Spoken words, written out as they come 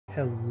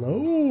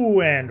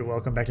Hello and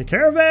welcome back to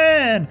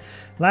Caravan!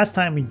 Last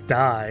time we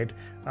died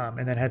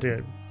and then had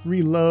to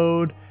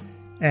reload,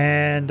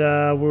 and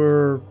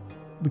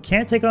we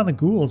can't take on the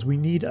ghouls. We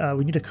need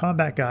a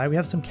combat guy. We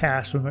have some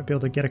cash, so we might be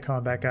able to get a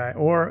combat guy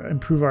or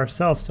improve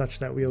ourselves such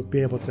that we'll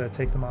be able to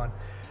take them on.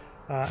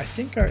 I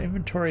think our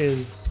inventory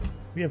is,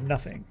 we have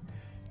nothing.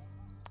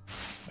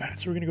 Alright,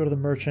 so we're going to go to the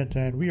merchant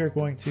and we are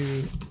going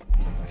to,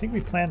 I think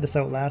we planned this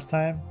out last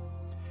time.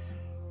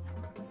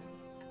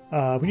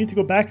 We need to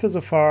go back to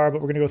Zafar,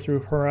 but we're going to go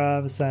through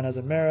Hiram, Sanaz,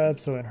 and Merib.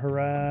 So in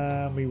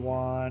Hiram, we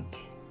want...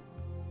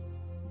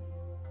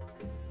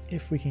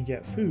 If we can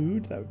get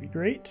food, that would be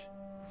great.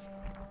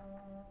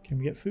 Can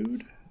we get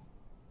food?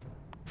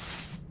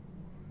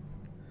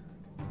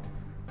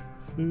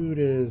 Food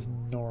is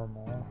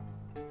normal.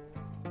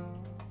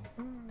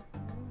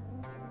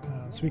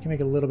 So we can make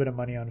a little bit of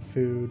money on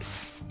food.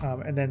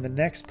 And then the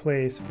next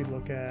place, if we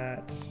look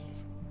at...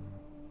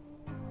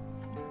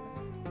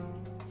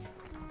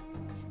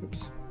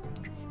 Oops.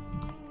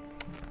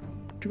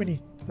 Too many.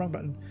 Wrong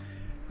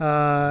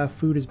button.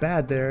 Food is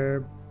bad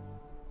there,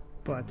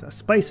 but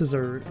spices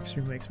are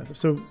extremely expensive.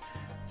 So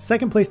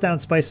second place down,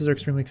 spices are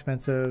extremely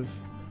expensive.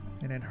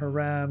 And in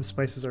Hiram,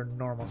 spices are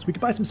normal. So we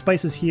could buy some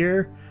spices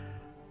here.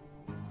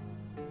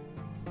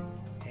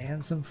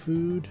 And some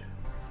food.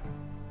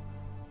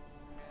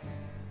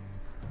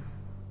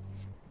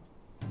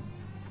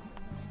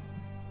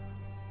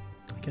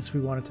 I guess if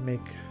we wanted to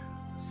make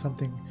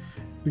something...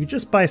 We could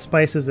just buy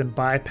spices and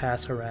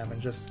bypass Hiram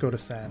and just go to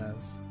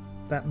Sanaz.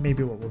 That may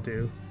be what we'll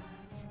do.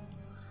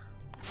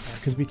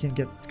 Because we can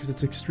get... Because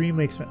it's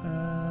extremely expensive.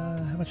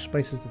 How much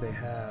spices do they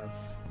have?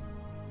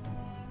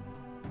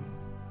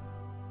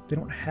 They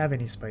don't have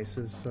any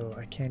spices, so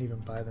I can't even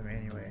buy them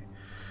anyway.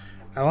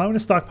 Well, I'm going to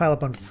stockpile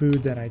up on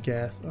food then, I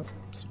guess.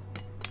 Oops.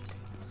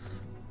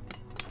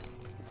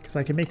 Because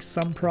I can make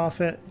some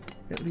profit,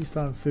 at least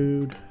on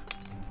food.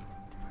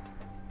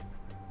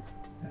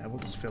 Yeah, we'll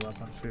just fill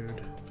up on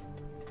food.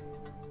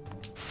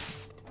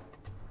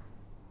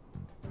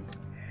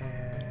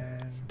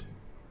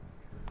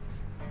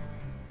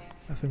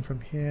 Nothing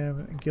from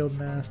him.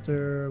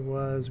 Guildmaster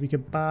was... We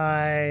could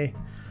buy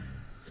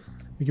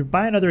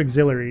another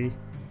auxiliary,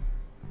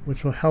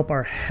 which will help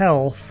our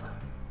health,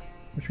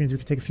 which means we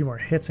could take a few more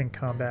hits in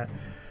combat.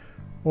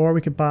 Or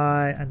we could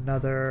buy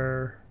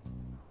another...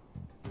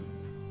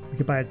 We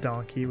could buy a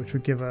donkey, which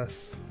would give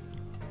us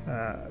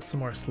some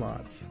more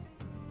slots.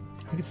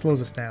 I think it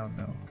slows us down,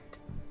 though.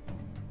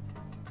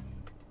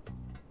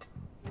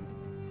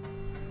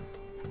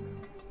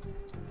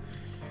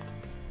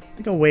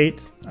 I think I'll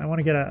wait. I want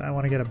to get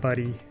a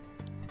buddy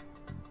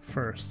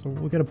first. So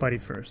we'll get a buddy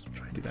first. We'll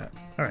try and do that.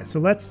 All right. So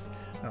let's.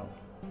 Oh,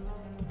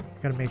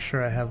 I gotta make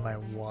sure I have my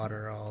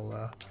water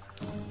all.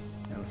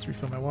 Yeah, let's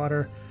refill my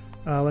water.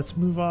 Let's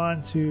move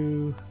on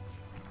to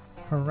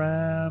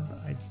Hiram.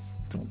 I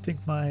don't think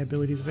my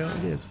ability is available.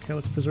 It is. Okay.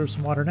 Let's preserve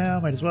some water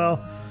now. Might as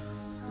well.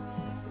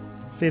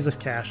 Saves us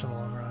cash in the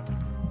long run.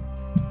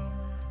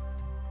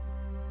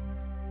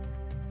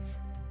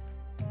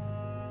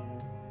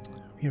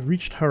 We have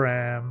reached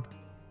Hiram,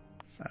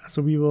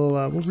 so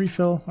we'll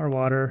refill our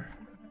water,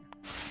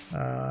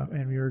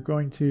 and we're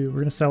going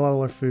to sell all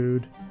our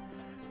food.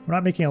 We're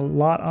not making a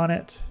lot on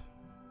it.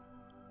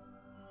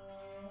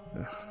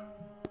 Ugh.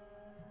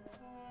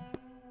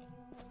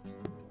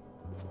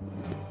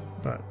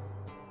 But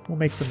we'll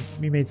make some.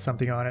 We made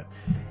something on it,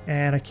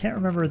 and I can't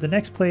remember the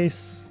next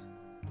place.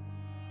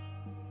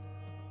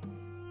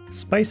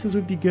 Spices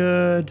would be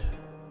good.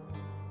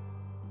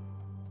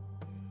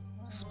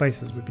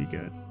 Spices would be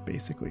good.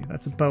 Basically,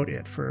 that's about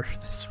it for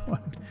this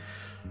one.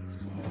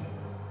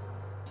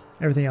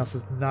 Everything else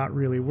is not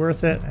really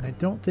worth it, and I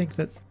don't think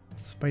that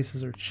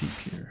spices are cheap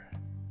here.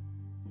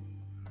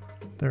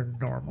 They're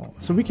normal.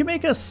 So we can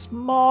make a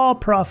small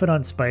profit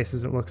on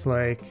spices, it looks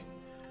like.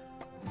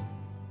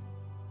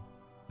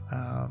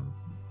 I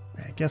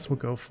guess we'll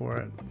go for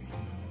it.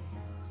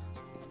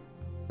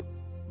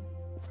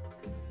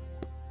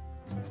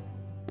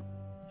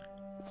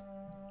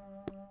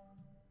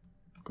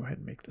 Go ahead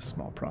and make the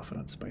small profit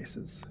on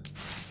spices.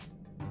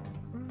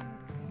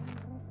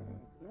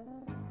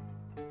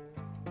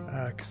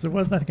 Because there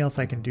was nothing else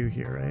I can do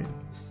here, right?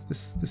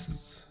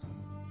 This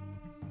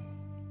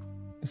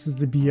is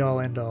the be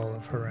all end all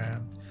of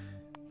Hiram.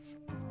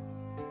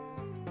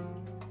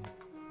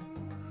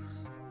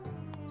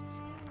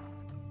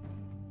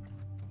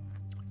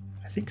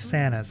 I think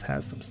Sanaz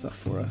has some stuff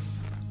for us.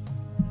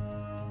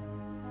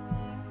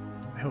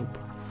 I hope.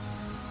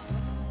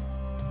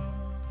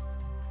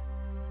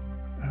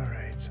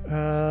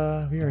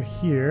 We are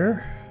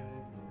here.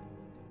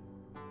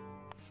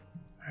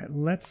 Alright,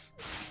 let's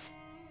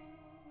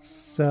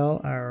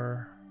sell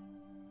our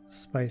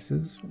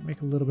spices. We'll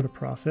make a little bit of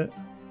profit.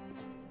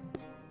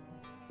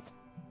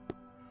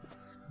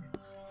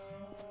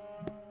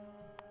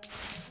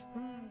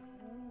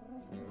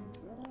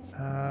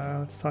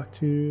 Let's talk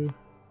to...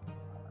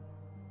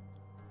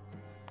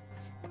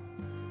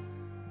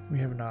 We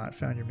have not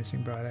found your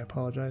missing bride, I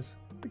apologize.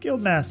 The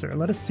Guildmaster,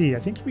 let us see. I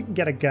think we can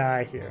get a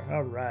guy here.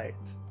 Alright.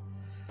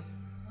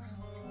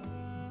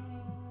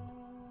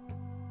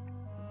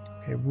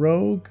 Okay,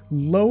 rogue,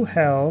 low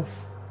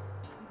health,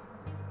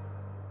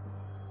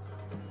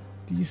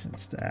 decent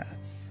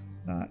stats,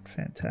 not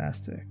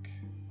fantastic.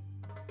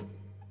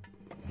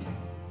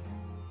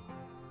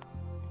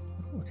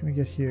 What can we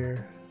get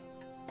here?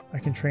 I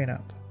can train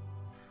up.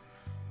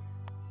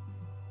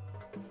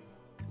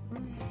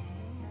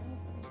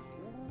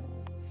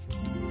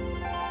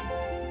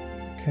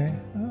 Okay.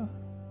 Oh.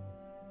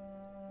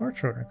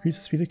 March order. Increase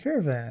the speed of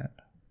caravan.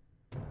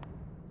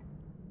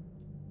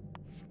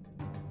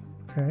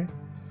 Okay.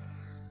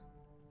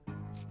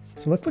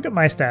 So let's look at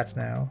my stats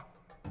now.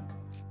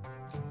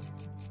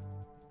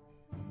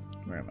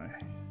 Where am I?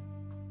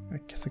 I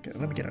guess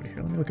let me get out of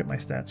here. Let me look at my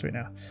stats right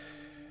now.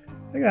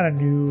 I got a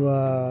new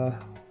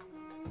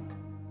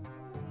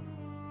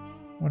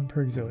 1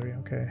 per auxiliary.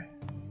 Okay.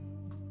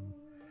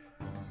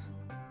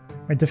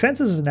 My defense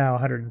is now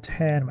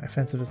 110, my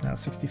offensive is now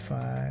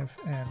 65,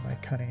 and my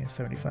cunning is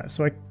 75.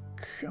 So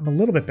I'm a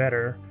little bit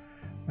better.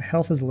 My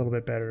health is a little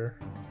bit better,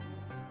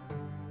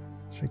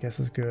 which I guess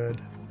is good.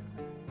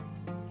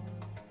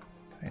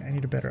 I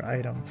need a better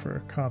item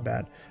for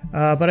combat.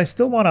 But I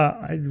still want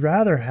to... I'd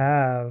rather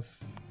have...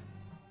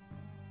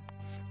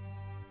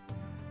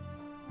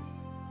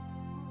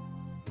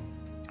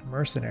 a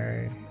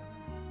mercenary.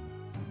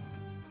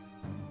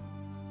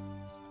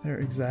 They're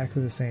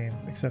exactly the same,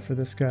 except for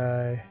this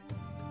guy.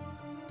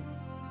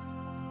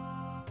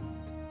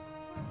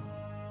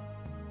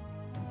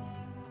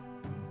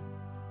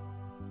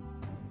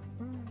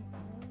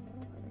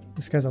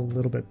 This guy's a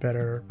little bit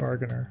better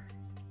bargainer.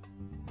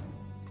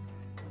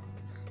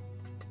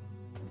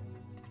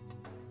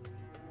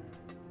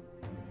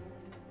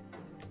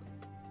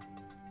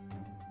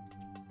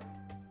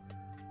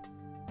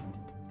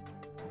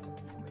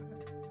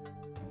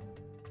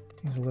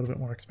 He's a little bit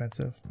more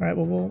expensive. All right,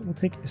 well, we'll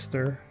take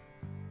Ister.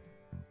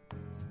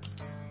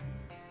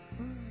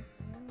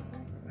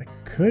 I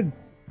could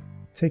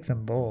take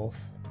them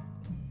both.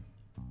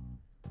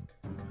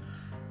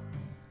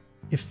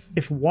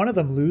 If one of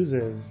them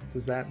loses,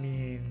 does that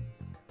mean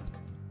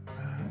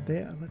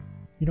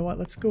you know what?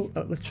 Let's go.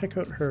 Let's check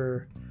out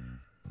her.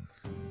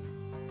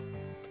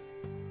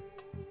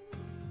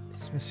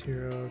 Dismiss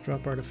hero,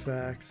 drop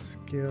artifacts,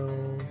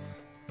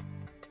 skills.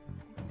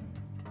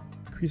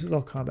 Increases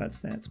all combat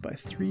stats by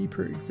 3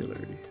 per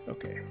auxiliary.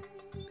 Okay,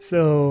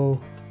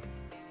 so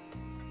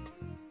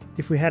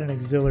if we had an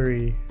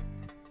auxiliary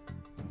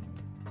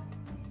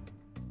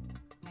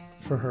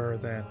for her,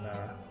 then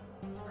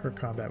her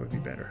combat would be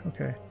better.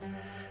 Okay,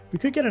 we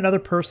could get another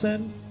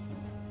person.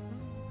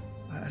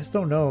 I just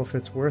don't know if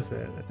it's worth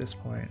it at this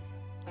point.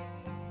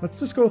 Let's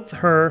just go with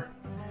her,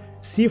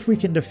 see if we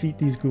can defeat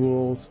these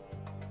ghouls,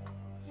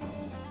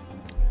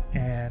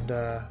 and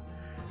I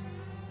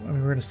mean,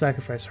 we're going to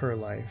sacrifice her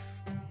life.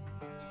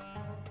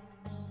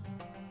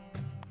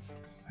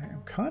 I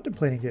am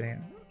contemplating getting it.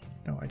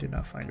 No, I did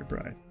not find your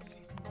bride.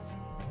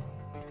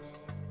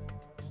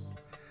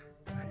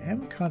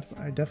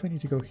 I definitely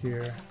need to go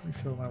here,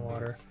 refill my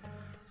water.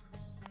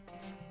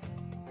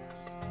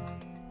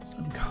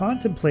 I'm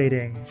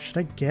contemplating, should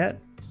I get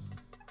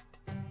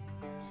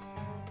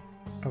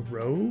a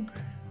rogue?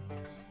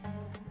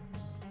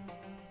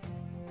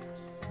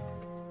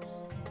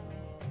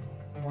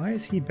 Why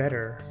is he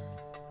better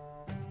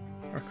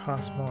or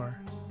cost more?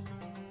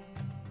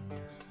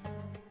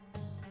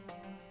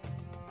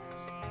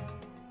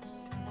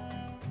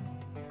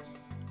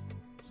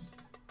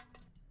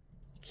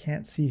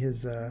 Can't see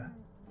his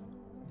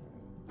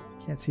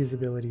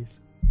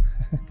abilities.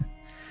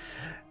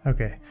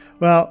 Okay,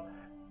 well,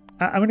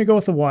 I'm gonna go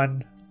with the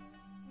 1.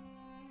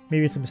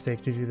 Maybe it's a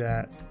mistake to do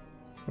that,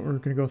 but we're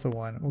gonna go with the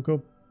 1. We'll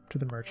go to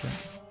the merchant.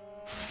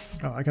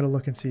 Oh, I gotta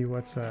look and see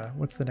what's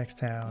the next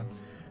town.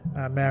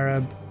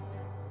 Marab.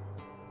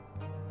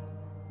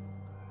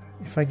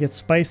 If I get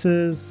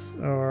spices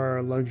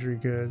or luxury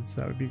goods,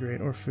 that would be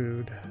great, or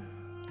food.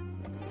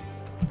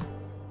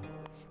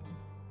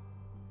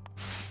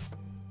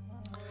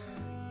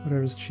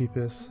 Whatever's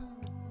cheapest.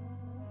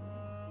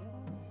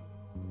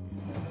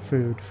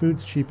 Food.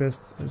 Food's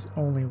cheapest. There's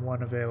only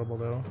 1 available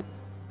though.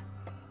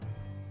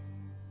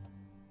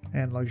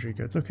 And luxury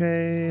goods.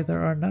 Okay,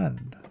 there are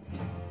none.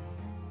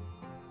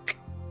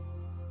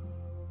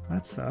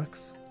 That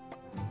sucks.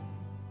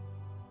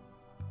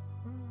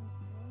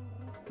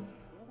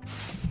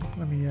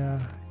 Let me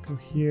go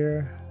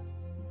here.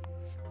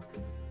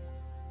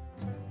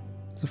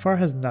 Zafar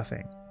has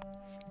nothing.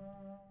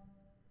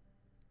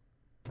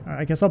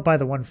 I guess I'll buy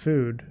the 1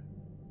 food.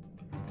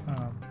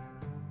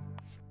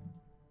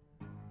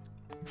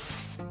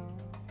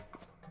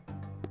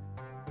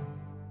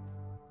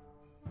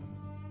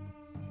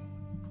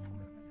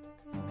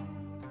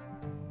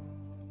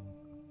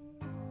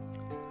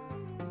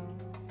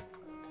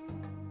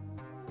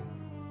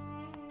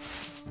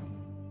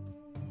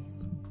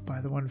 Buy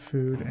the 1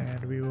 food,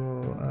 and we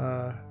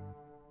will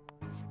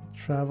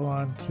travel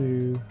on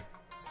to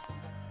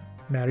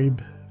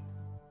Marib.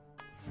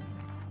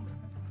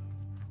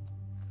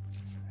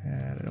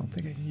 And I don't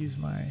think I can use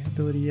my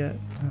ability yet.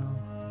 No.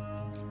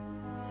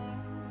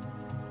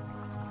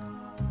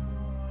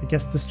 I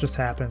guess this just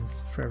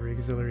happens for every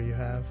auxiliary you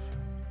have.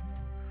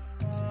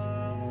 You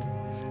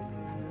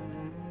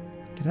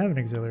can have an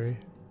auxiliary.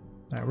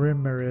 Alright, we're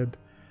in Marib.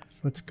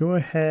 Let's go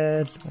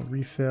ahead, we'll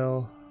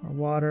refill our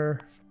water.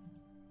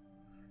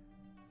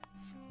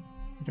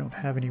 We don't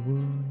have any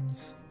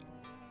wounds.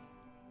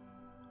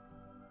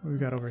 What do we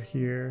got over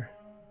here?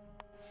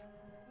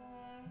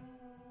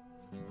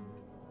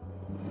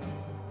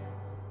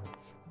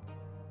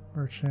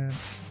 Merchant.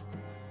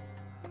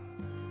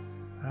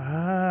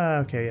 Ah,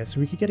 okay, yeah, so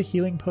we could get a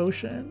healing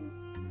potion.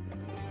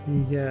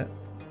 We get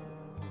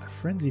a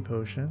frenzy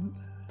potion.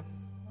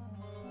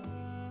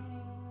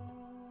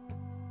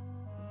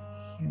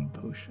 Healing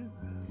potion.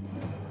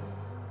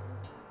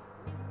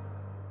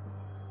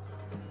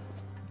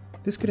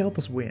 This could help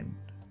us win.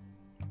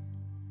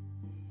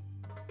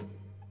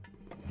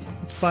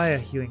 Let's buy a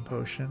healing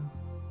potion.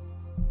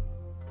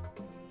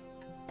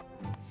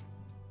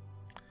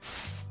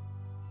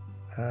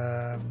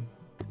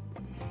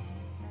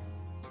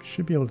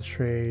 Should be able to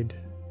trade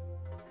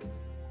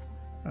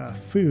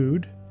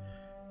food.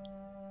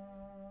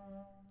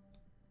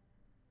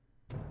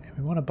 And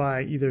we want to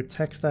buy either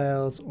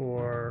textiles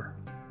or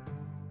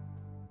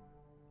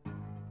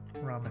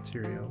raw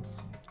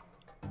materials.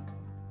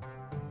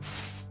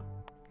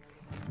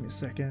 Just give me a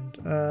second.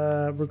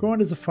 We're going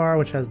to Zafar,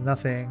 which has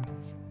nothing.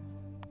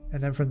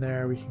 And then from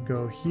there we can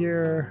go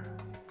here,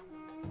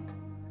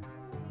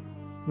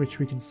 which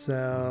we can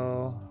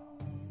sell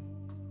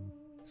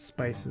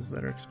spices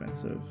that are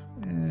expensive.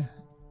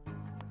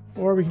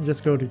 Or we can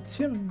just go to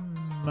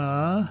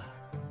Timma.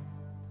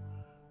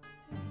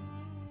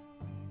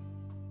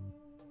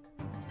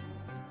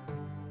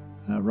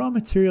 Raw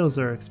materials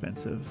are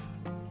expensive.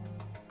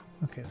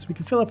 Okay, so we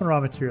can fill up on raw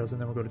materials and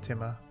then we'll go to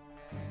Timma.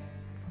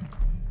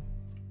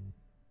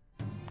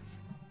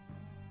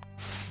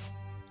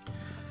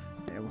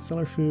 Okay, we'll sell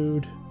our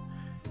food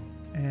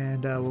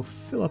and we'll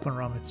fill up on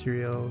raw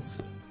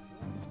materials.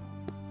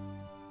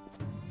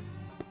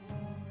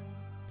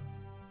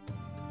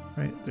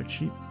 Right, they're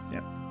cheap.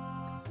 Yep.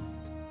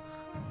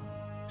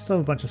 We still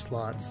have a bunch of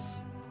slots.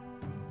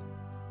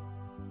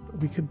 But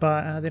we could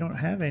buy. They don't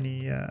have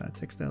any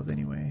textiles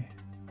anyway.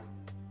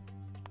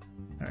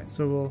 All right,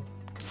 so we'll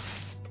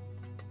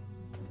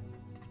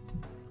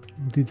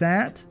do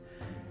that,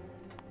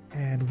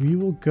 and we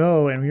will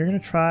go, and we're gonna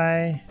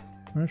try.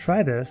 We're gonna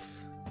try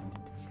this.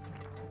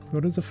 Go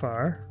to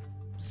Zafar.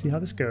 See how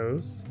this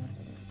goes.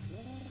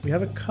 We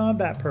have a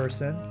combat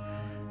person.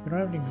 We don't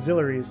have any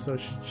auxiliaries, so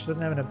she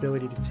doesn't have an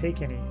ability to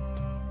take any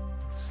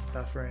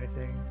stuff or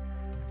anything.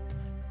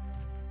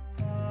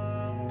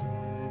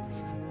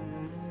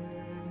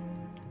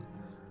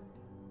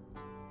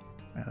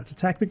 Alright, let's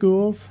attack the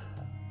ghouls.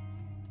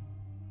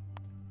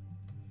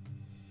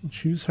 We'll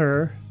choose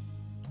her.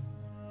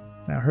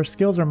 Now, her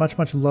skills are much,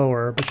 much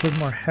lower, but she has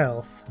more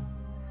health.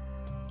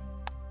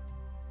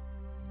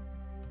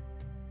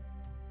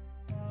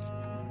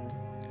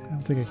 I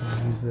don't think I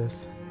can use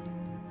this.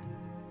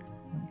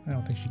 I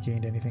don't think she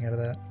gained anything out of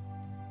that.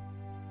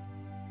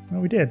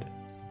 Well, we did.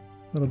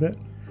 A little bit.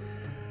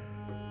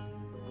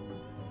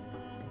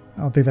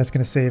 I don't think that's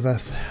going to save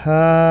us.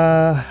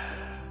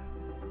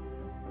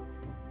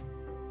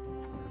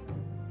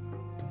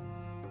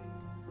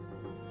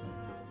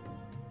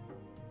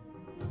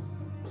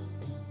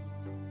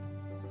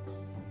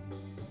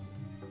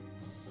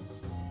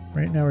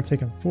 Right now we're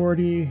taking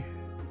 40.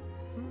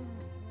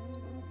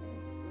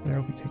 There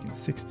we'll be taking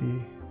 60.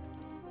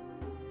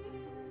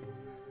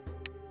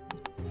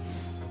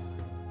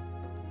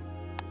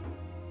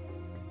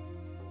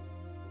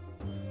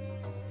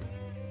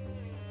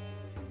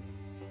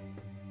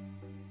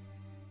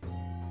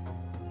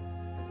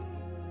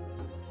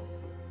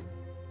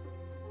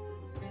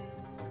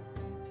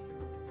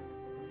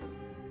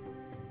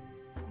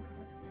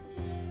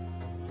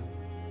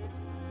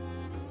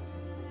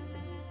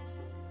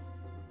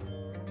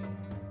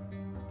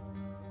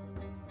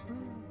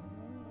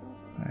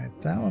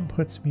 That one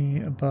puts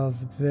me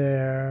above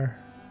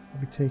there.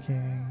 I'll be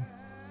taking...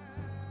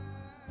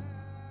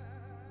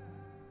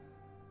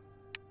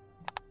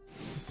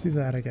 Let's do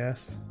that, I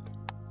guess.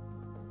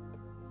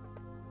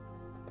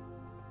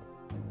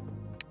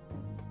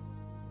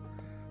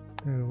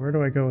 Ooh, where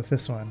do I go with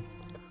this one?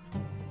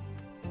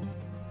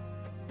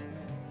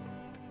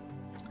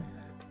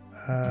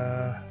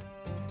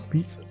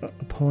 Beats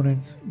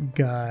opponent's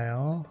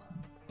guile.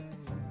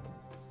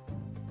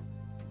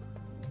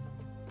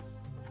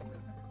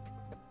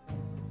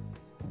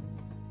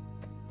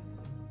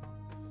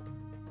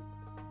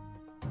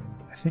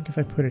 I think if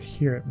I put it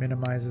here, it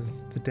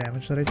minimizes the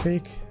damage that I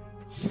take.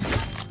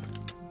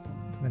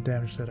 And the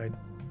damage that I...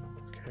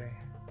 Okay.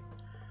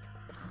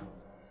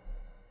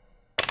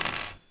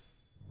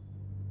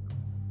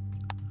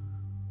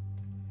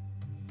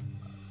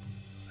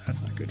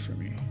 That's not good for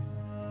me.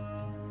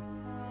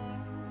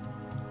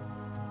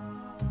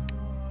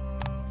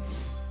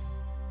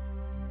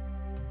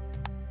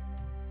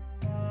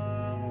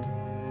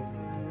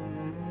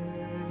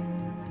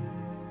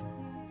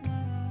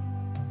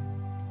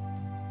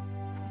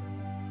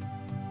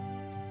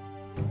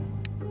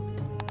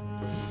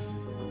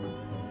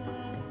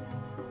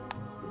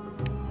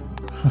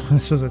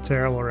 This was a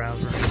terrible round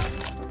for me.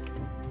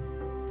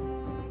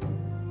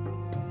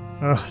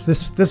 Oh,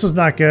 this was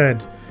not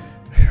good.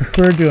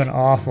 We're doing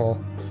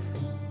awful.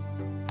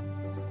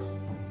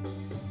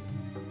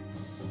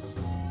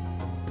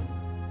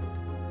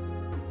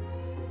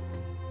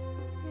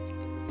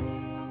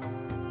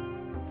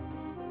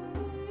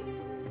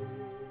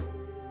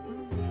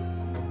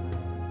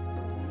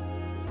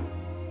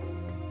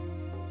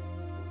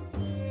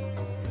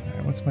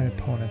 Alright, what's my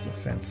opponent's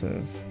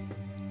offensive?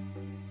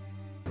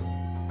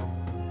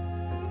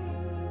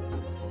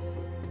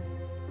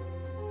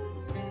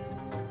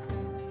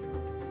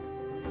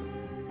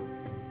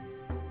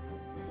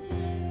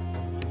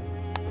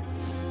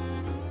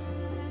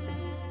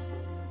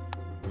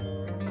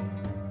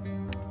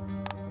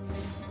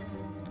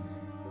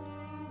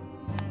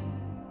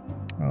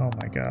 Oh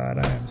my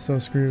god, I am so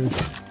screwed.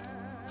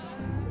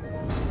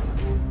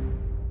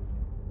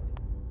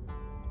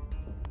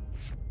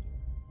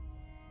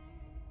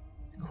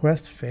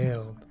 Quest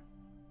failed.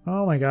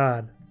 Oh my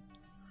god.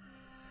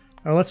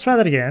 Oh, let's try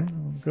that again.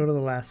 We'll go to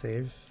the last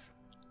save.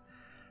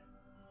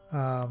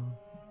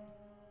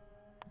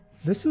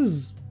 This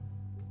is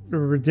a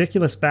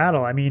ridiculous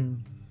battle. I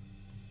mean,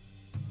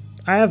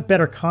 I have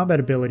better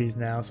combat abilities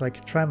now, so I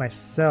could try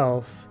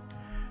myself.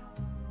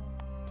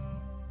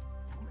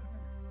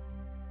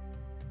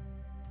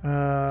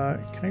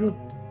 Can I go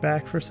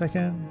back for a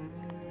second?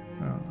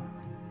 Oh.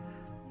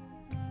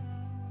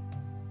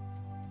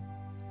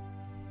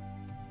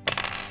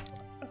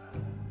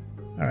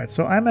 Alright,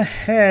 so I'm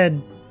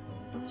ahead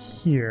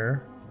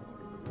here,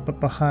 but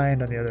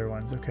behind on the other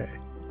ones. Okay.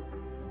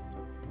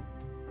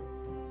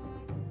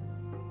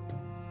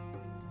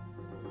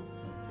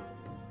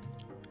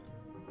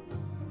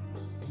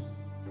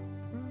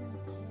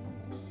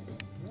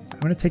 I'm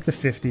going to take the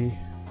 50.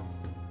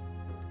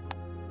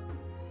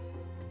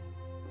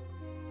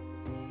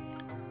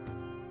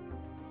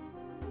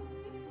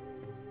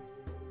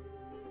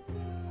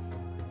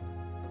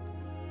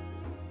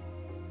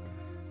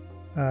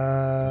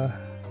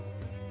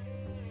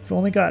 We've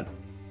only got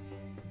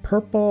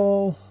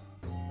purple.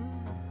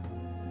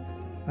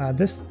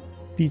 This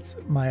beats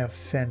my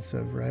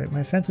offensive, right?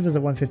 My offensive is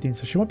at 115,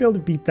 so she won't be able to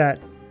beat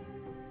that.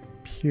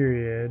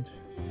 Period.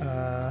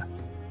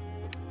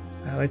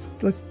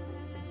 Let's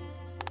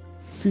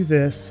do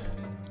this.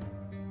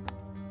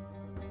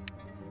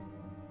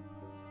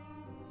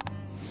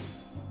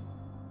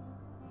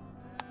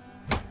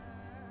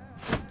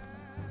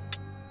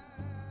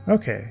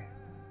 Okay.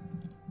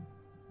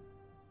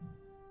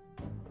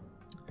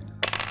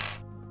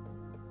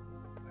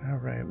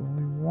 Alright, well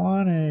we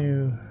want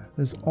to...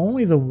 There's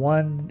only the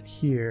one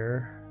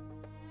here.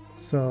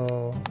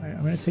 So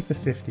I'm going to take the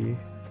 50.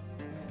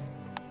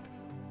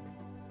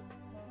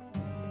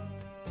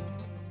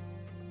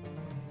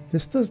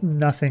 This does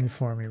nothing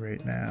for me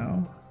right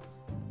now.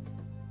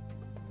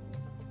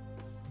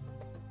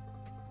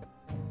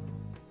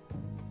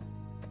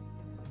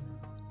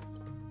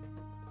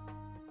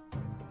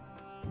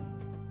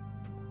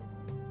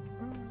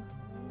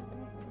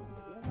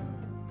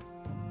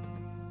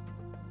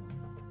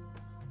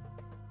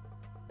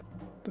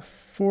 The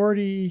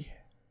 40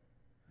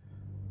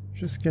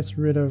 just gets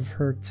rid of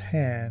her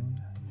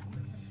 10.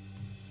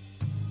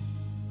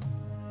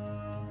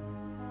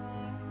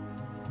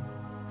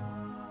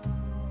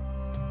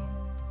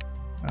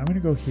 I'm going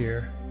to go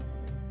here.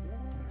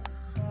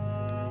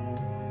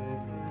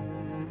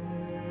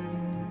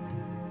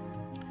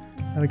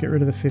 That'll get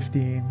rid of the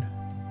 15.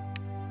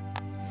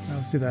 Now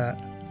let's do that.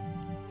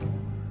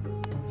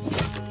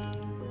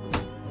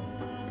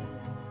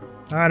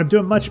 Alright, I'm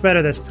doing much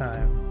better this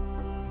time.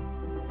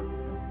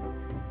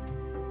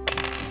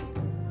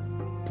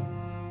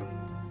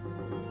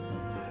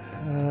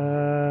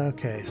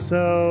 Okay,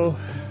 so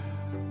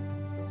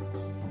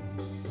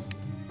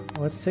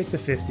let's take the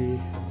 50.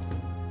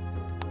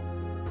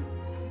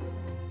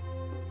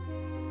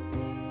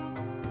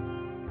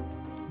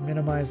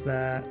 Minimize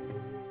that.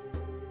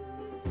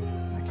 I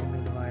can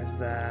minimize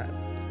that.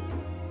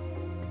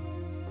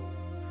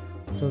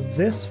 So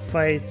this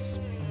fights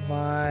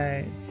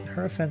my...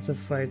 Her offensive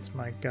fights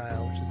my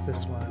guile, which is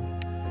this one.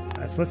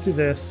 Alright, so let's do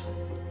this.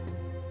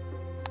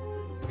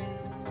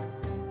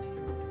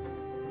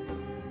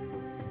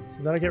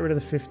 So that'll get rid of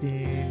the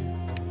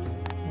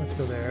 15. Let's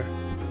go there.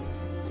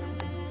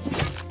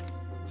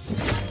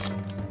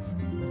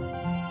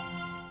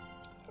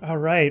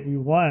 Alright, we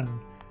won.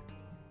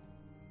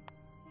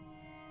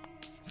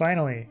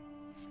 Finally.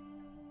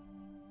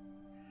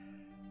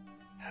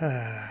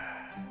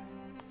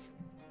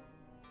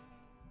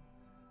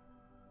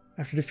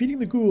 After defeating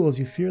the ghouls,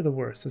 you fear the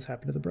worst has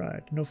happened to the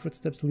bride. No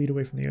footsteps lead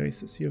away from the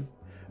oasis. You have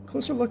a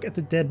closer look at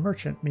the dead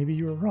merchant. Maybe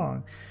you were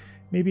wrong.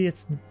 Maybe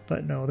it's...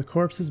 But no, the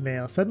corpse is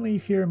male. Suddenly you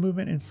hear a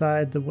movement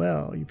inside the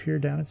well. You peer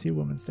down and see a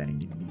woman standing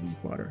deep in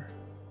deep water.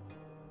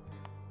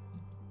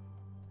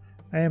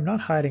 I am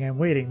not hiding. I'm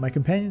waiting. My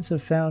companions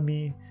have found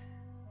me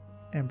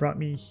and brought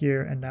me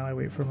here, and now I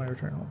wait for my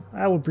return home.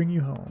 I will bring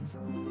you home.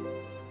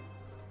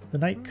 The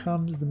night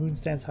comes, the moon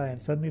stands high,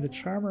 and suddenly the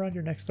charm around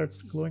your neck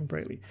starts glowing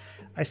brightly.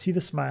 I see the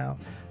smile.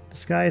 The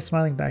sky is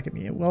smiling back at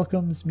me. It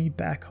welcomes me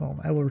back home.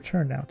 I will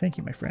return now. Thank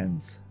you, my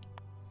friends.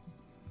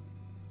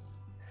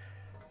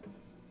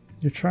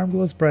 Your charm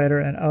glows brighter,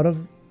 and out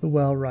of the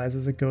well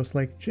rises a ghost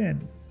like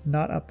Jinn.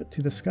 Not up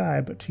to the sky,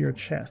 but to your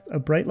chest. A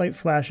bright light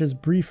flashes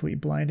briefly,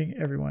 blinding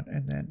everyone,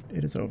 and then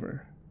it is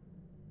over.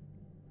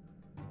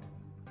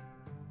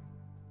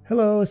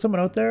 Hello, is someone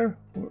out there?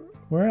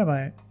 Where am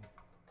I?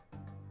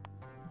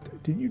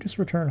 Didn't you just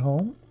return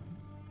home?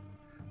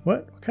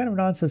 What kind of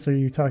nonsense are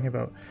you talking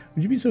about?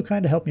 Would you be so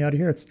kind to help me out of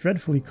here? It's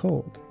dreadfully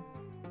cold.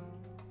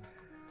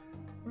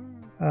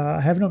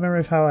 I have no memory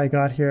of how I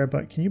got here,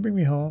 but can you bring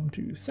me home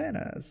to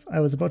Santa's? I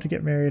was about to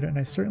get married, and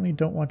I certainly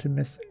don't want to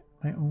miss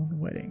my own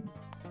wedding.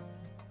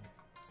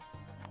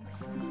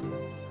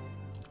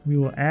 We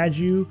will add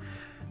you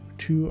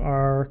to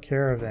our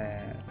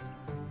caravan.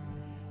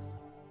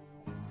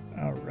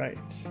 All right.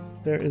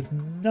 There is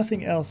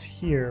nothing else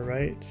here,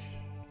 right?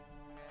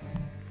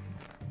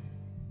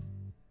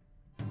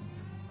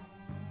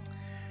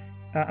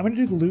 I'm going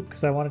to do the loop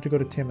because I wanted to go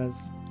to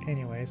Tima's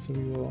anyway, so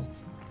we will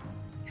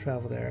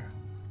travel there.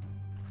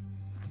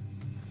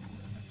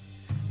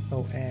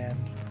 Oh, and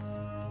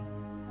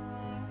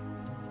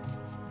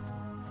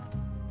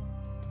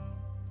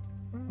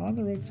on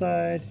the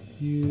roadside,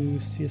 you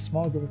see a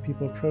small group of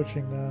people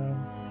approaching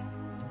them.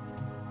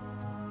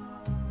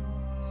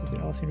 So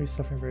they all seem to be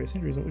suffering various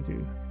injuries. What we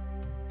do?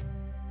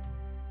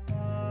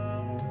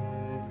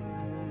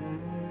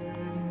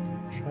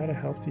 Try to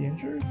help the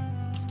injured?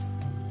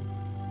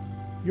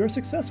 You're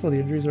successful. The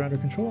injuries are under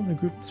control and the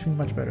group is feeling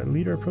much better. The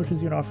leader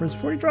approaches you and offers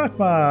 40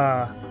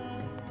 drachma.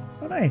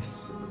 Oh,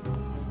 nice.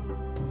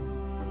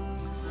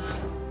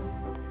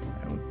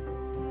 I will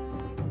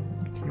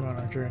continue on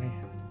our journey.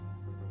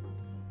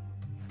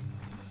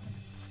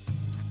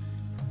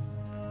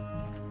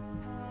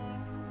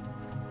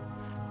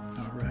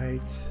 All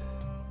right.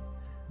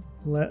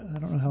 I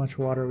don't know how much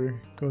water we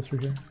go through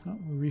here. Oh,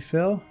 we'll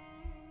refill.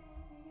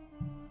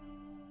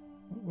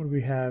 What do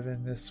we have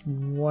in this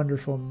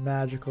wonderful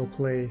magical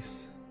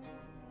place?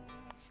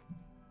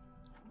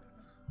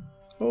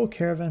 Oh,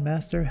 caravan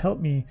master, help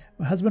me.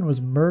 My husband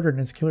was murdered and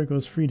his killer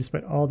goes free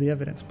despite all the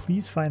evidence.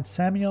 Please find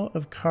Samuel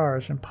of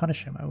Karsh and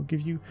punish him. I will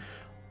give you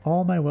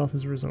all my wealth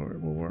as a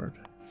reward.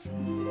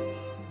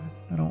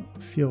 I don't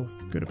feel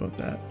good about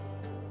that.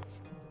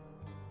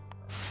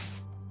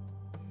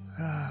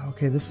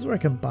 Okay, this is where I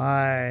can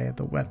buy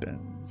the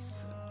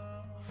weapons.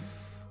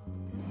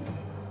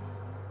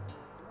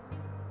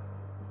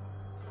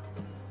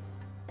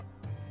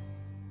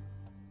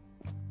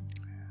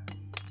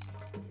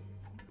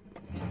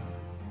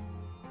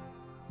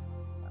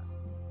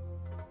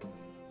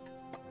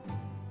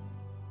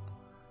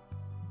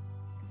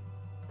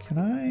 Can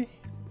I?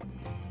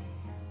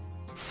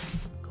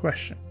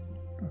 Question.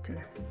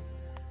 Okay.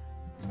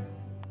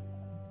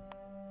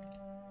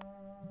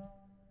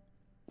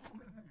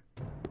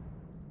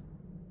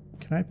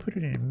 Can I put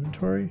it in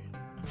inventory?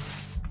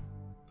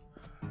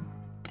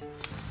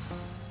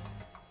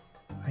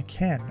 I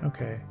can.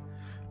 Okay.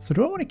 So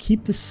do I want to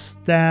keep the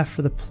staff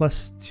for the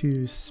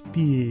 +2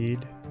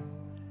 speed?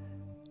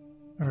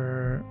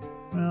 Or,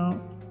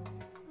 well...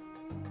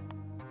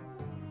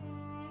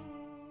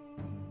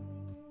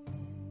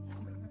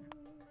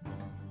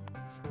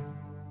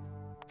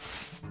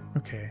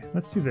 Okay,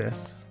 let's do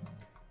this.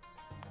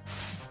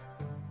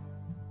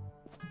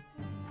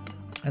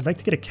 I'd like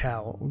to get a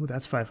cowl. Ooh,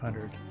 that's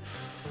 500.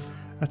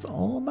 That's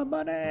all my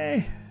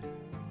money.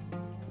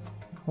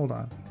 Hold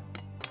on.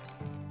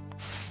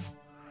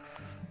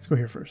 Let's go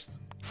here first.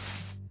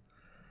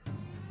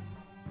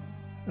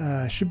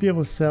 I should be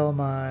able to sell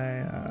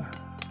my...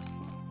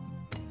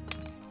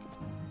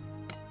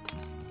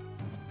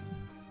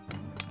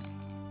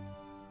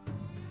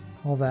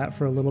 all that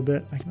for a little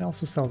bit. I can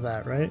also sell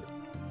that, right?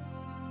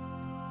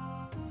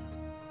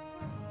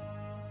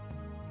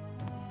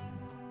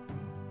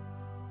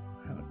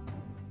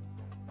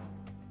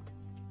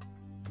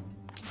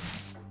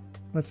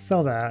 Let's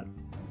sell that.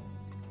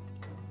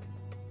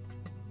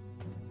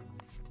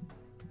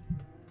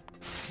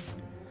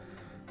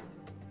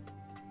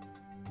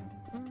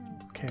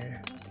 Okay.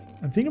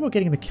 I'm thinking about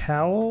getting the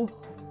cowl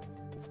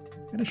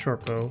and a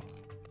short bow.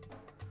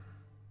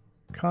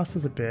 Costs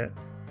us a bit.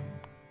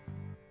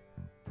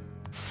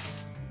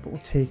 But we'll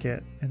take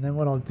it. And then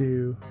what I'll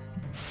do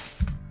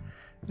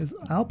is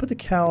I'll put the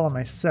cowl on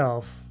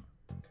myself.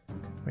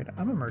 Wait,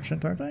 I'm a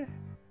merchant, aren't I?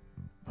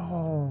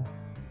 Oh.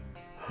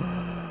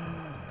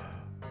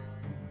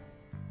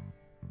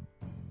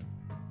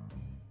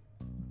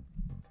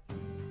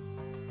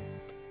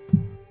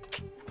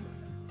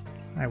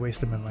 I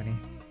wasted my money.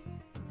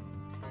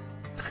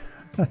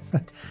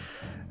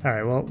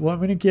 Alright, well I'm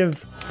gonna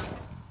give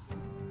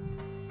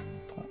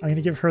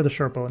her the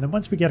short bow, and then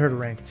once we get her to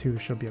rank 2,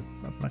 she'll be a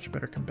much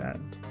better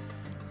combatant.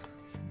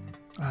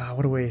 Ah,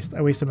 what a waste.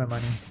 I wasted my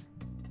money.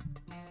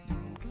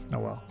 Oh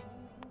well.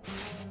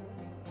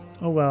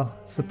 Oh well,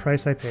 it's the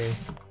price I pay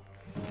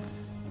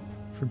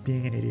for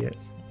being an idiot.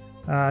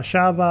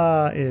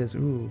 Shaba is,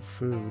 ooh,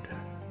 food.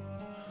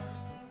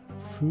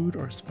 Food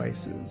or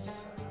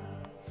spices?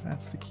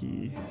 That's the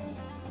key.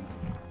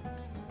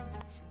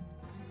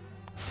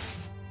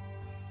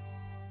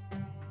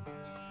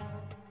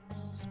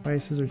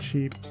 Spices are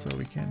cheap, so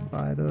we can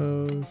buy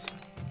those.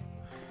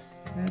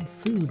 And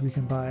food we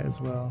can buy as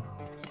well.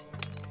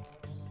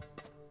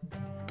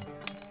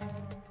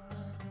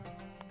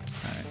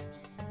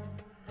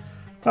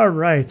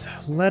 Alright,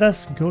 let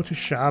us go to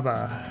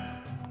Shaba.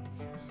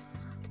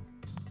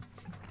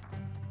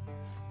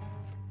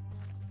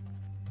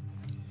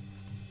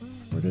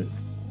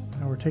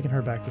 Oh, we're taking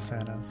her back to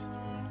Santa's.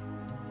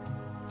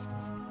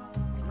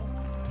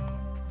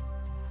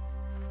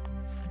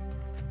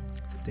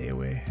 It's a day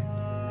away.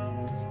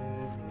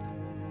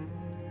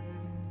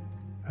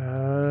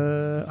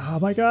 Oh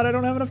my god, I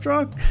don't have enough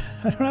I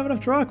don't have enough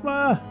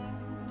drachma!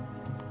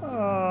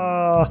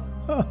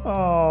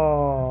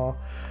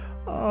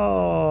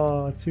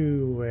 Oh,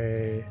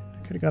 two-way. I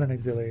could have got an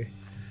auxiliary.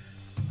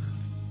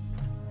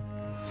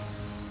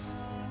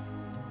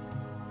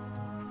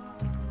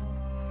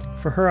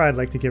 For her, I'd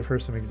like to give her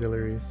some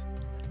auxiliaries.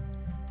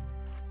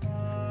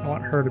 I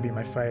want her to be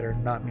my fighter,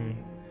 not me.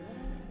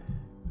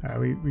 Alright,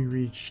 we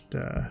reached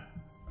this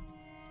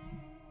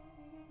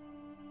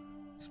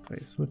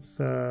place. Let's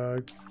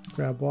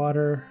grab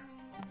water.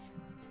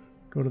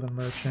 Go to the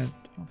merchant.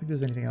 I don't think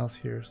there's anything else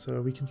here.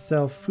 So we can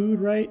sell food,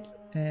 right?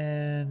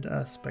 And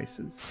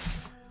spices.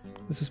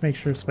 Let's just make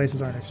sure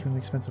spices aren't extremely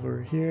expensive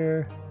over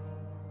here.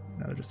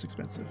 No, they're just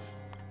expensive.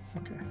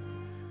 Okay.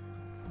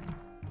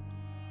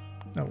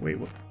 Oh, wait,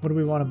 what do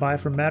we want to buy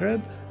from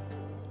Marib?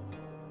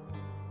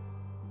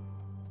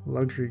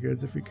 Luxury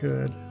goods if we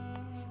could.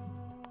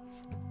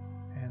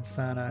 And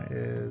Sana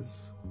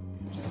is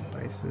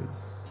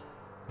spices,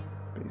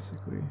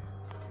 basically.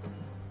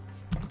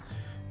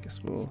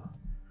 Guess we'll...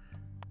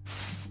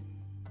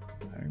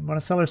 I want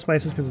to sell our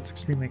spices because it's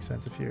extremely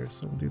expensive here,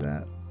 so we'll do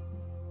that.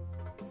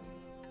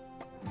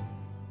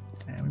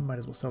 And we might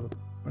as well sell the...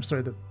 Or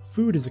sorry, the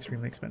food is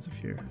extremely expensive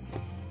here.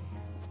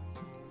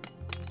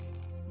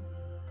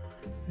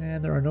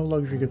 And there are no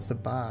luxury goods to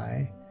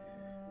buy.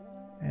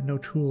 And no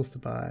tools to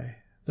buy.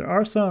 There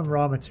are some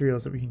raw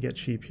materials that we can get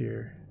cheap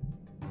here.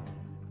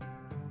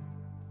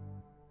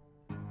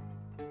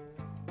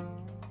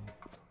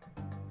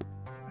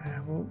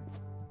 We'll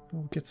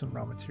get some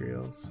raw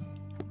materials.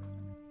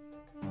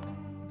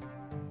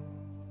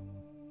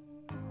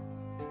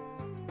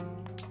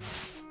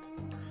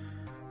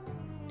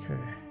 Okay.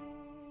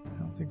 I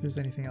don't think there's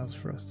anything else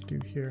for us to do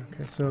here.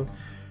 Okay, so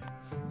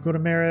go to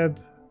Marib.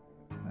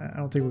 I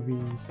don't think we'll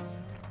be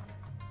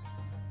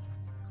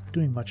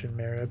doing much in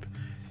Marib.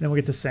 Then we'll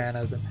get to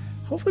Santa's, and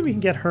hopefully we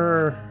can get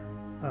her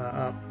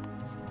up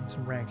to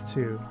rank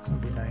 2. That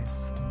would be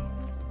nice.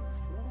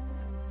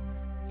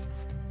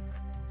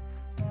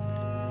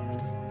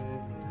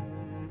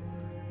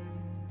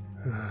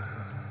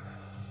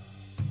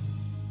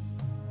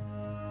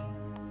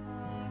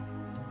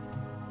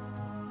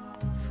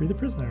 Free the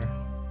prisoner.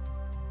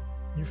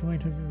 You're familiar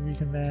to a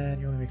weakened man,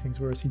 you only make things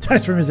worse. He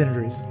dies from his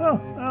injuries.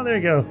 Oh, there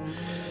you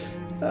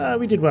go.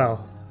 We did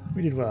well.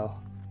 We did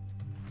well.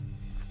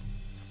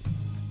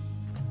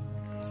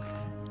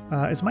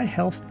 Is my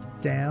health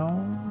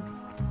down?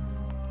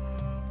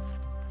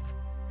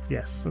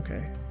 Yes,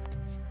 okay.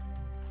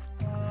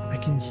 I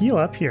can heal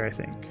up here, I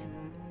think.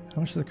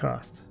 How much does it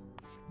cost?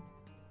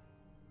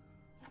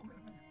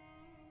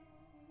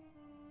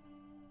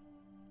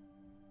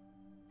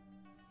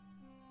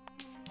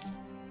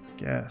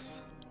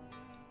 Guess.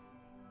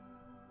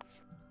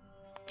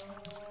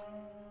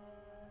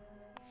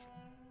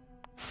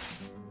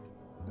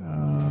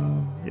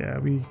 Yeah,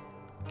 we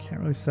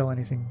can't really sell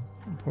anything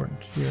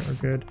important here or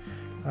good.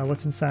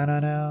 What's in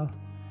Sana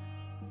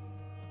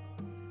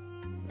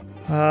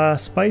now?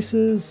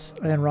 Spices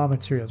and raw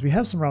materials. We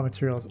have some raw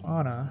materials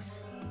on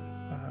us.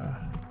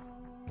 Are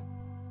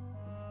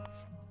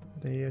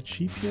they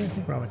cheap here? I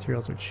think raw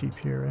materials are cheap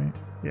here, right?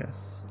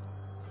 Yes.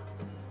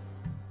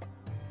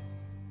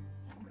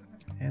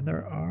 And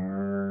there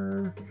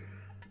are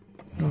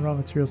no raw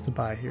materials to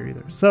buy here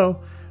either.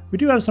 So we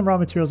do have some raw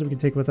materials that we can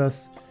take with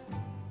us,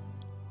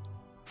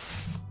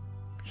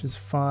 which is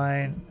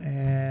fine.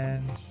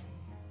 And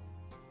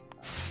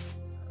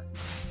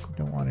we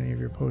don't want any of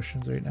your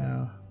potions right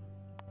now.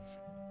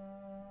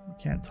 We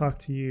can't talk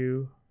to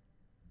you.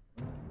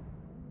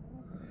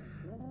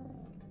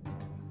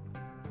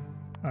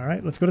 All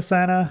right, let's go to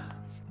Santa.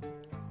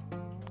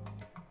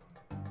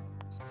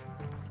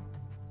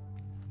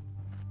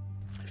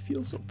 I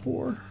feel so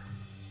poor.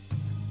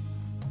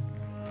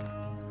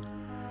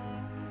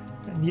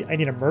 I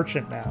need a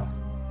merchant now.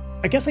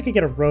 I guess I could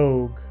get a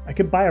rogue. I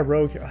could buy a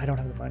rogue here. I don't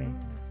have the money.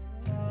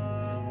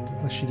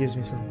 Unless she gives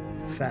me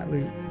some fat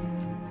loot.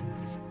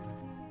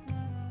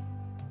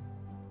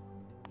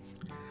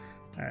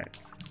 Alright.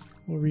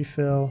 We'll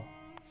refill.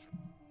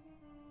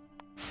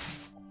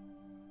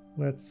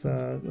 Let's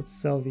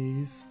sell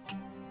these.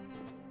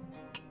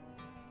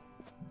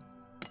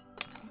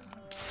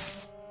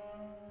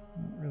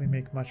 Don't really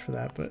make much for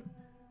that, but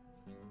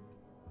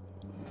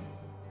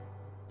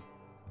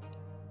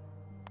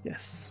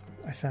Yes,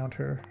 I found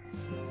her.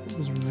 It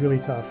was really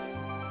tough.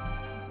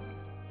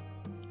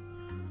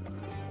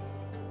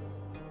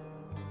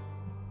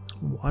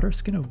 Water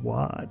skin of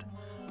Wad.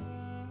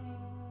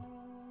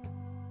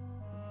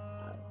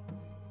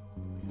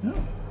 Oh.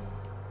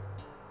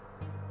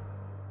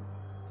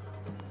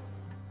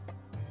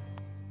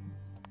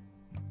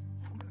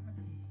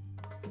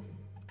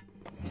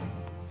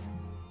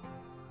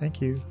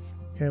 Thank you.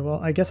 Okay,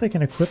 well, I guess I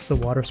can equip the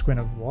water skin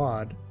of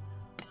Wad.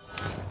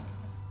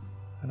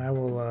 And I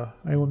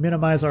will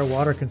minimize our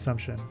water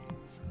consumption.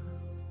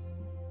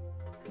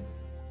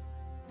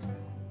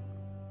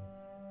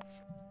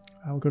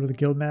 I will go to the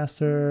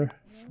Guildmaster.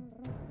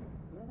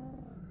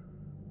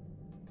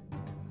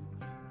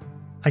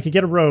 I could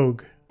get a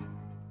rogue.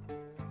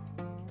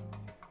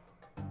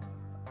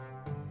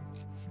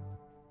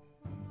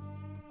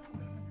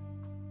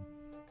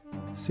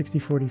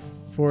 $60, $40,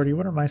 $40.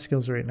 What are my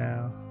skills right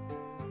now?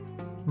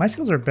 My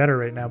skills are better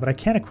right now, but I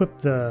can't equip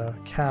the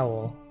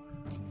cowl.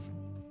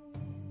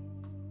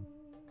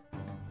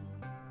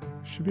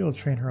 Should be able to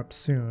train her up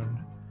soon.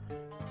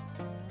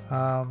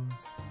 I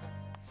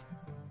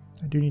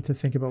do need to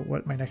think about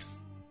what my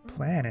next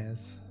plan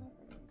is.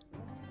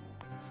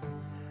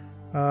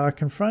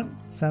 Confront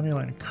Samuel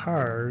and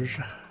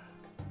Karj.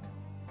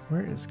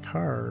 Where is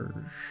Karj?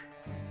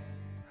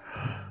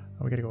 Oh,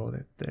 we gotta go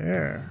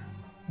there.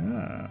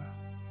 Ah.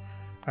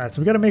 Alright,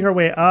 so we gotta make our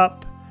way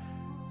up.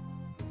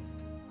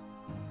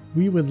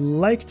 We would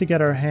like to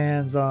get our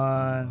hands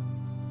on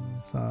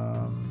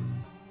some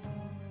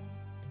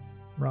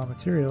raw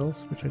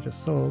materials, which I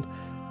just sold,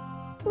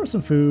 or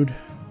some food.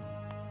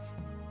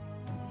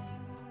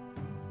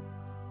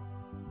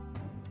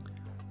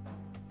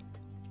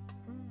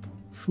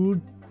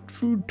 Food,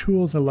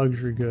 tools, and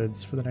luxury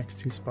goods for the next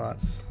 2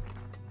 spots.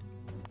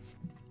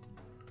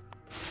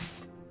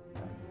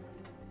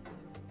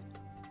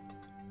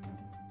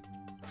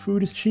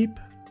 Food is cheap.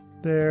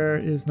 There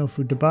is no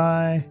food to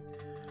buy.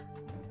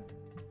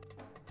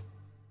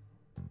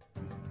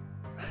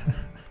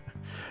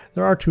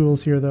 There are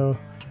tools here, though.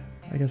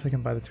 I guess I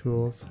can buy the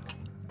tools.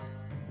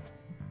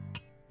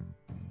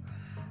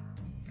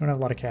 I don't have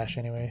a lot of cash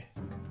anyway.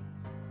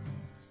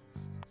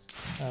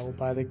 We'll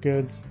buy the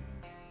goods.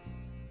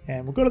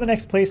 And we'll go to the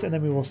next place and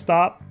then we will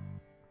stop.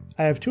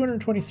 I have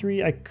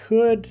 223. I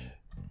could...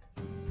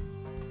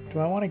 Do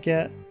I want to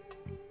get...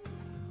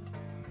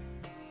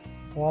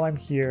 While I'm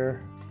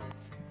here...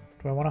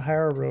 Do I want to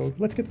hire a rogue?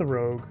 Let's get the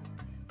rogue.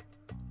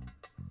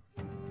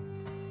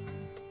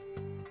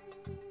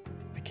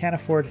 I can't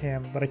afford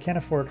him, but I can't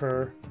afford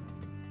her.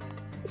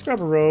 Let's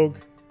grab a rogue.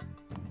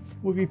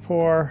 We'll be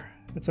poor.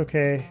 It's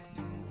okay.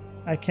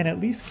 I can at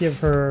least give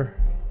her...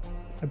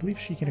 I believe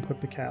she can equip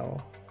the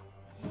cowl.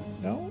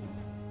 No?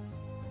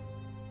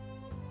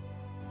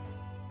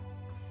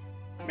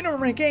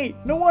 Minimum rank 8!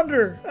 No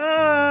wonder!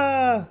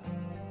 Ah!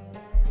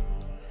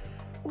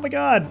 Oh my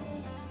god!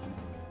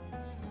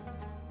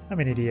 I'm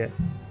an idiot.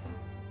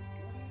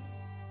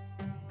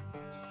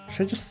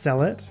 Should I just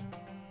sell it?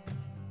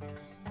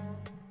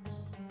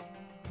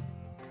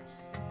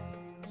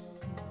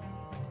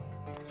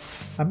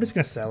 I'm just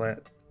gonna sell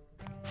it.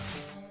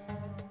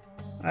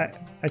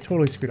 I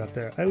totally screwed up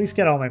there. I at least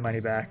get all my money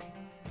back.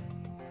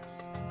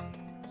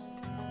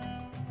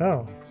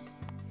 Oh.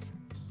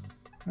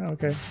 Oh,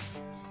 okay.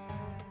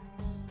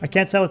 I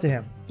can't sell it to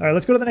him. Alright,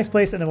 let's go to the next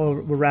place and then we'll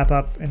wrap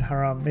up in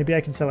Iram. Maybe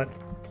I can sell it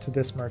to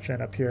this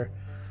merchant up here.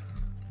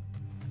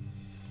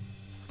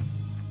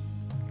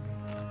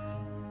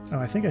 Oh,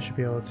 I think I should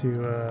be able to,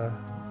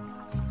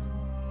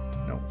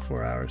 no,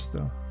 4 hours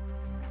still.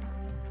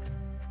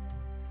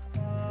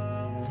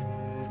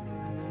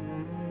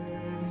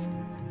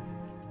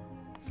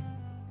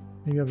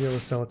 Maybe I'll be able to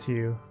sell it to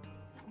you.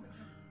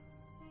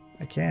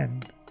 I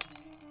can.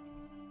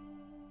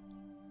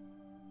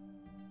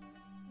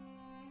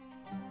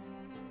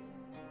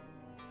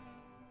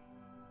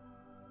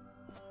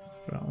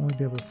 But I'll only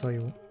be able to sell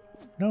you...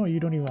 No, you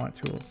don't even want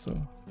tools, so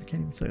I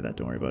can't even sell you that.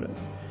 Don't worry about it.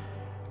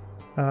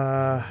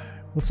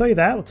 We'll sell you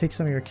that. We'll take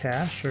some of your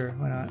cash, or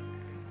why not?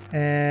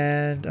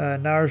 And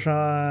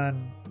Narjan...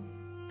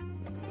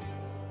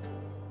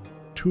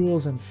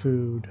 Tools and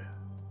food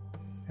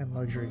and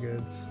luxury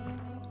goods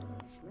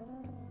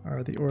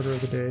are the order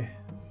of the day.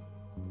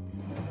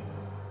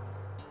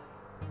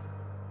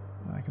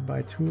 I can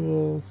buy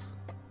tools.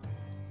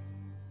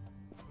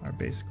 Are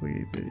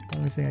basically the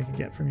only thing I can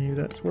get from you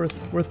that's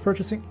worth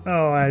purchasing.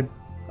 Oh, I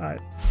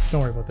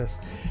don't worry about this.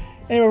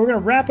 Anyway, we're gonna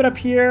wrap it up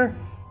here.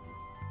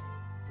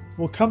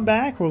 We'll come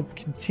back. We'll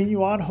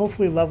continue on.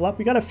 Hopefully, level up.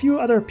 We got a few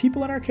other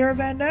people in our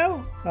caravan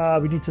now.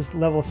 We need to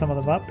level some of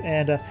them up,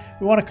 and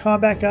we want a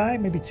combat guy,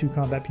 maybe 2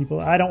 combat people.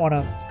 I don't want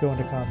to go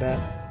into combat,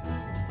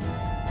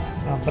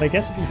 but I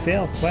guess if you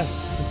fail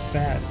quests, it's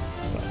bad.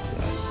 But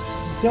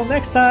until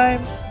next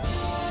time,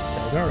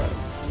 Delgar.